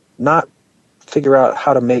 not figure out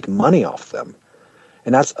how to make money off them.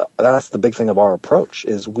 And that's the big thing of our approach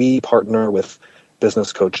is we partner with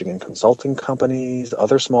business coaching and consulting companies,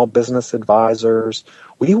 other small business advisors.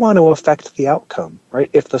 We want to affect the outcome, right?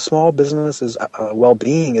 If the small business's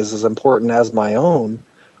well-being is as important as my own,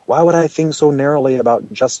 why would I think so narrowly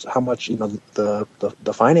about just how much the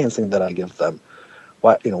financing that I give them?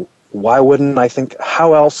 Why wouldn't I think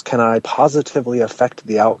how else can I positively affect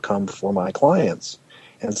the outcome for my clients?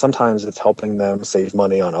 And sometimes it's helping them save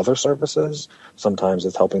money on other services. Sometimes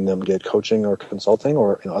it's helping them get coaching or consulting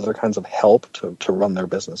or other kinds of help to run their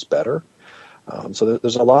business better. So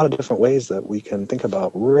there's a lot of different ways that we can think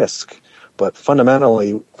about risk. But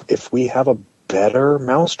fundamentally, if we have a better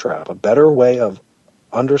mousetrap, a better way of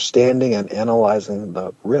understanding and analyzing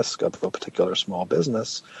the risk of a particular small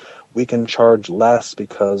business, we can charge less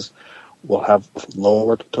because we'll have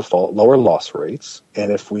lower default, lower loss rates.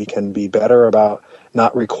 And if we can be better about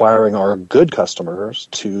not requiring our good customers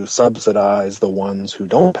to subsidize the ones who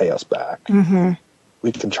don't pay us back,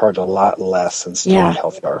 we can charge a lot less and still be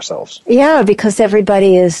healthy ourselves. Yeah, because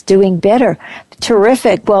everybody is doing better.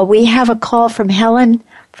 Terrific. Well, we have a call from Helen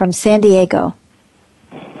from San Diego.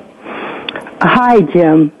 Hi,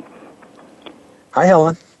 Jim. Hi,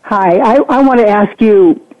 Helen. Hi. I want to ask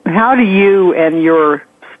you, how do you and your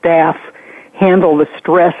staff handle the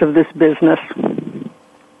stress of this business?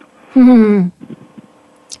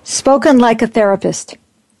 Spoken like a therapist.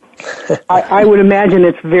 I would imagine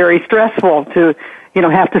it's very stressful to,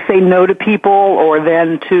 have to say no to people or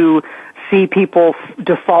then to see people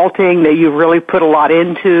defaulting that you really put a lot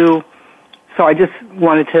into. So I just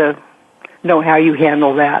wanted to know how you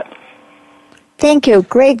handle that. Thank you.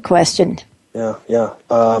 Great question. Yeah.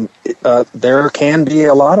 There can be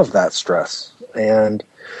a lot of that stress. And,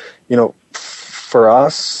 for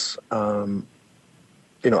us,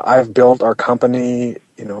 I've built our company,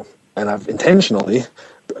 and I've intentionally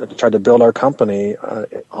tried to build our company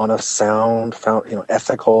on a sound,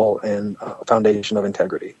 ethical and foundation of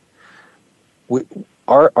integrity.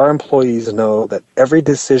 Our employees know that every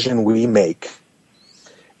decision we make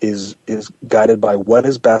is guided by what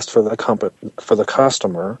is best for the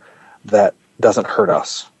customer that doesn't hurt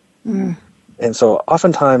us. And so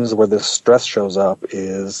oftentimes where this stress shows up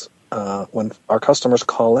is when our customers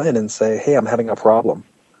call in and say, hey, I'm having a problem.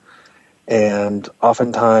 And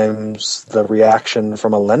oftentimes the reaction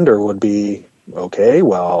from a lender would be, okay,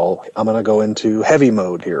 well, I'm going to go into heavy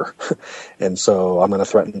mode here. And so I'm going to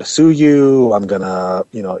threaten to sue you. I'm going to,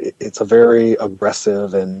 it's a very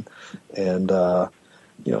aggressive and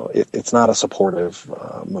it's not a supportive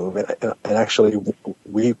move. And actually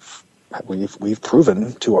we've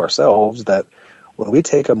proven to ourselves that when we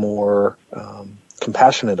take a more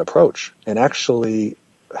compassionate approach and actually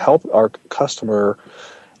help our customer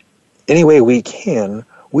any way we can,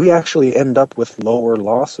 we actually end up with lower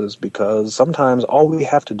losses because sometimes all we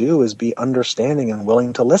have to do is be understanding and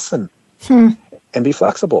willing to listen and be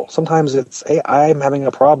flexible. Sometimes it's, hey, I'm having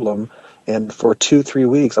a problem and for 2-3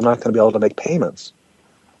 weeks I'm not going to be able to make payments.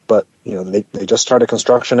 But, they just started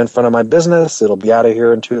construction in front of my business. It'll be out of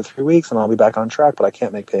here in 2 to 3 weeks and I'll be back on track, but I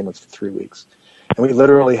can't make payments for 3 weeks. And we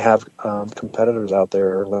literally have competitors out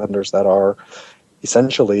there, lenders that are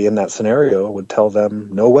essentially in that scenario would tell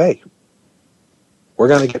them, no way. We're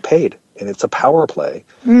going to get paid. And it's a power play.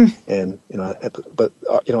 And,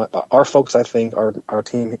 our folks, I think, our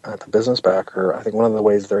team at the Business Backer, I think one of the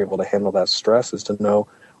ways they're able to handle that stress is to know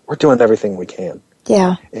we're doing everything we can.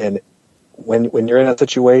 Yeah. And when you're in a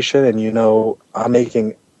situation and I'm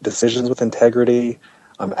making decisions with integrity,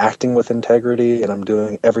 I'm acting with integrity, and I'm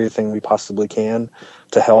doing everything we possibly can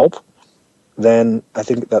to help, then I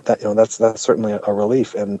think that's certainly a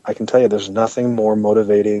relief. And I can tell you there's nothing more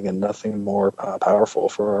motivating and nothing more powerful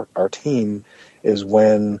for our team is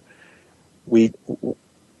when we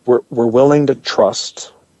we're willing to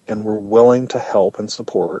trust, and we're willing to help and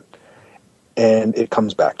support, and it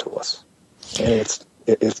comes back to us. And it's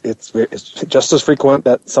just as frequent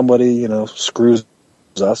that somebody screws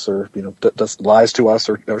us or does lies to us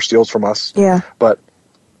or steals from us. Yeah. But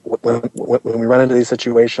when we run into these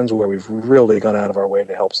situations where we've really gone out of our way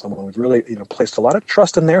to help someone, we've really placed a lot of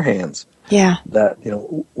trust in their hands. Yeah. That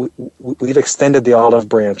we've extended the olive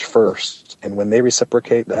branch first, and when they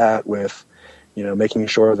reciprocate that with making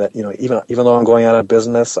sure that even though I'm going out of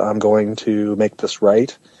business, I'm going to make this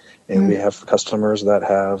right. And we have customers that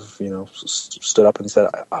have stood up and said,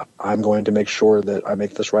 I'm going to make sure that I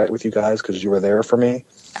make this right with you guys because you were there for me.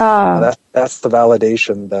 That's the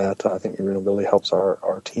validation that I think really helps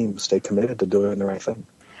our team stay committed to doing the right thing.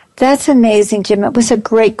 That's amazing, Jim. It was a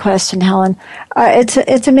great question, Helen.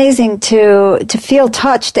 It's amazing to feel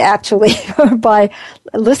touched, actually, by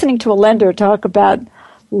listening to a lender talk about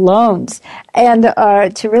loans and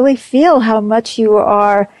to really feel how much you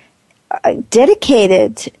are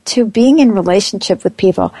dedicated to being in relationship with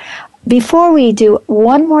people. Before we do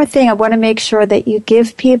one more thing, I want to make sure that you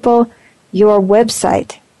give people your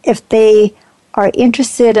website. If they are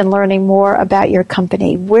interested in learning more about your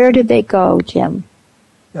company, where do they go, Jim?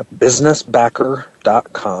 Yeah,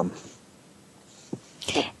 businessbacker.com.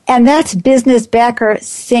 And that's Business Backer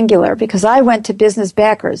singular, because I went to Business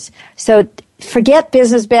Backers. So forget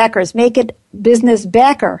Business Backers. Make it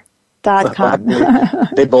businessbacker.com.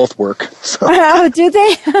 They both work. So. Oh, do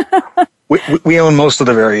they? we own most of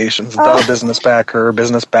the variations. The Business Backer,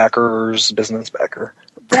 Business Backers, Business Backer.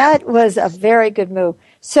 That was a very good move.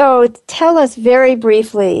 So tell us very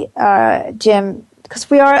briefly, Jim, because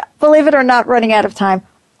we are, believe it or not, running out of time.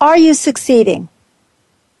 Are you succeeding?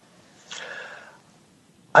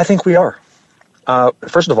 I think we are.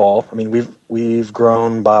 First of all, I mean, we've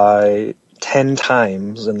grown by 10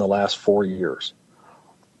 times in the last 4 years.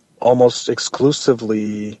 Almost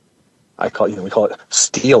exclusively, we call it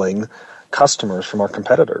stealing customers from our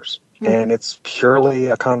competitors. Mm-hmm. And it's purely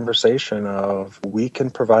a conversation of we can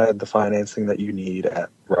provide the financing that you need at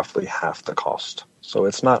roughly half the cost. So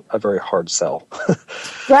it's not a very hard sell.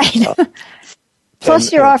 Right.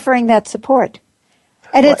 Plus you're offering that support.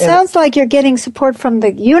 And it sounds like you're getting support from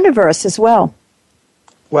the universe as well.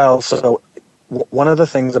 Well, so one of the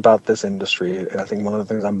things about this industry, and I think one of the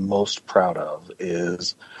things I'm most proud of,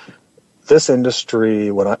 is this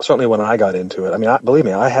industry, when I got into it, I mean, believe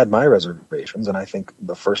me, I had my reservations, and I think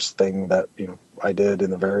the first thing that I did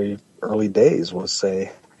in the very early days was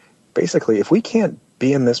say, basically, if we can't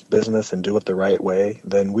be in this business and do it the right way,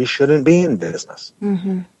 then we shouldn't be in business.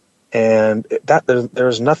 Mm-hmm. And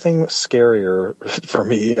there's nothing scarier for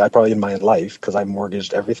me, probably in my life, because I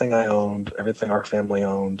mortgaged everything I owned, everything our family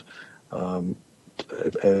owned, and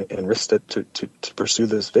risked it to pursue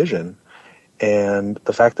this vision. And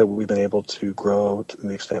the fact that we've been able to grow to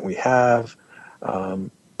the extent we have,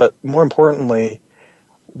 but more importantly,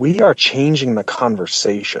 we are changing the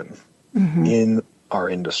conversation in our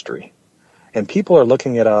industry. And people are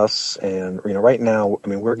looking at us, and right now, I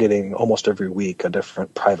mean, we're getting almost every week a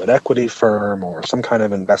different private equity firm or some kind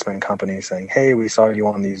of investment company saying, "Hey, we saw you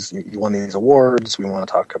won these awards. We want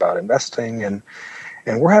to talk about investing," and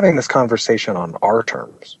we're having this conversation on our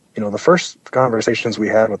terms. The first conversations we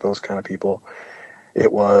had with those kind of people,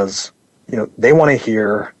 it was, they want to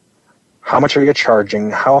hear, how much are you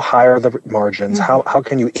charging? How high are the margins? How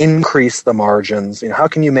can you increase the margins? How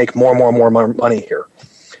can you make more money here?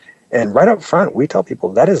 And right up front, we tell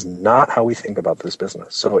people that is not how we think about this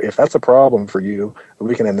business. So if that's a problem for you,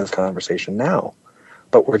 we can end this conversation now.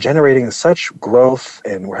 But we're generating such growth,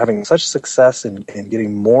 and we're having such success in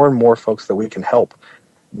getting more and more folks that we can help,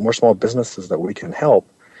 more small businesses that we can help.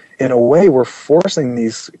 In a way, we're forcing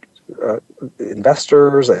these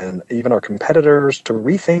investors and even our competitors to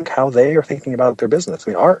rethink how they are thinking about their business.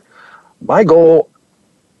 I mean, my goal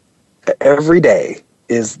every day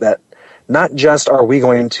is that not just are we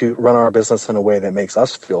going to run our business in a way that makes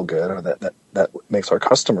us feel good or that makes our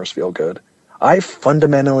customers feel good. I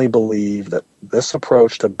fundamentally believe that this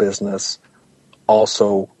approach to business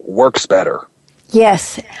also works better.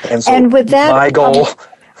 Yes. And so and with that, my goal...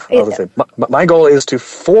 my goal is to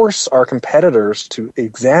force our competitors to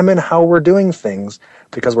examine how we're doing things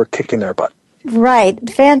because we're kicking their butt. Right.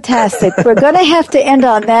 Fantastic. We're going to have to end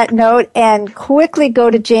on that note and quickly go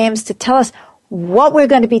to James to tell us what we're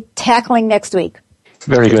going to be tackling next week.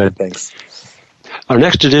 Very good. Thanks. Our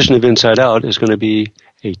next edition of Inside Out is going to be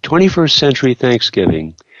a 21st century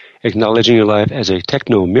Thanksgiving, acknowledging your life as a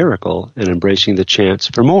techno-miracle and embracing the chance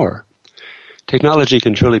for more. Technology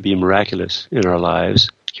can truly be miraculous in our lives.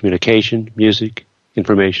 Communication, music,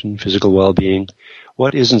 information, physical well-being.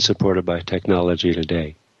 What isn't supported by technology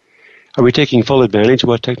today? Are we taking full advantage of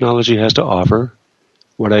what technology has to offer?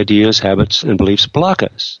 What ideas, habits, and beliefs block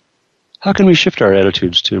us? How can we shift our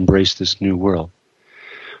attitudes to embrace this new world?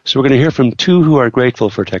 So we're going to hear from two who are grateful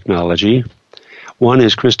for technology. One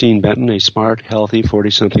is Christine Benton, a smart, healthy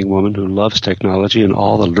 40-something woman who loves technology and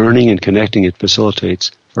all the learning and connecting it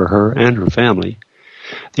facilitates for her and her family.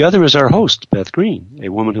 The other is our host, Beth Green, a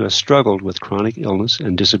woman who has struggled with chronic illness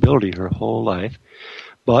and disability her whole life,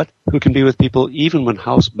 but who can be with people even when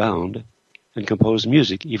housebound and compose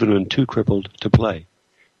music even when too crippled to play,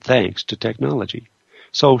 thanks to technology.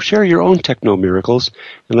 So share your own techno miracles,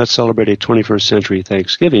 and let's celebrate a 21st century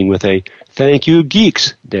Thanksgiving with a Thank You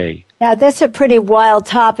Geeks Day. Now, that's a pretty wild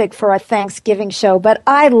topic for a Thanksgiving show, but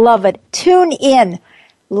I love it. Tune in.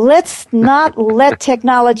 Let's not let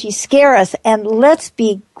technology scare us, and let's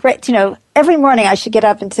be great. You know, every morning I should get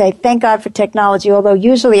up and say, thank God for technology, although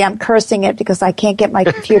usually I'm cursing it because I can't get my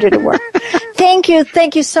computer to work. Thank you.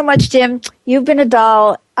 Thank you so much, Jim. You've been a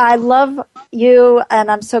doll. I love you, and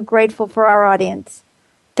I'm so grateful for our audience.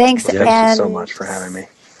 Thanks. Well, thank you so much for having me.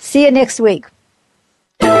 See you next week.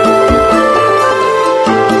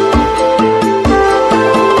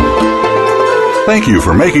 Thank you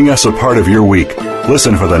for making us a part of your week.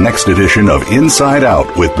 Listen for the next edition of Inside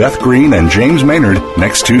Out with Beth Green and James Maynard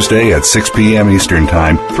next Tuesday at 6 p.m. Eastern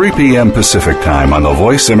Time, 3 p.m. Pacific Time on the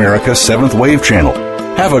Voice America 7th Wave Channel.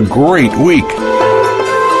 Have a great week.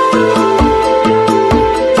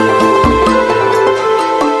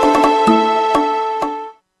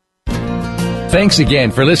 Thanks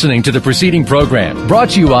again for listening to the preceding program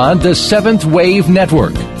brought to you on the 7th Wave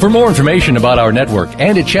Network. For more information about our network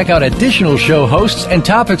and to check out additional show hosts and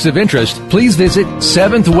topics of interest, please visit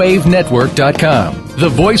 7thwavenetwork.com. The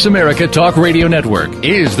Voice America Talk Radio Network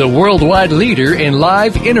is the worldwide leader in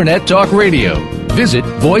live Internet talk radio. Visit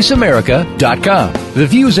voiceamerica.com. The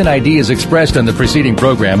views and ideas expressed on the preceding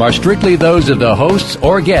program are strictly those of the hosts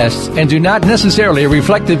or guests and do not necessarily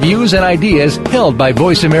reflect the views and ideas held by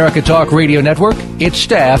Voice America Talk Radio Network, its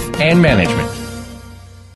staff, and management.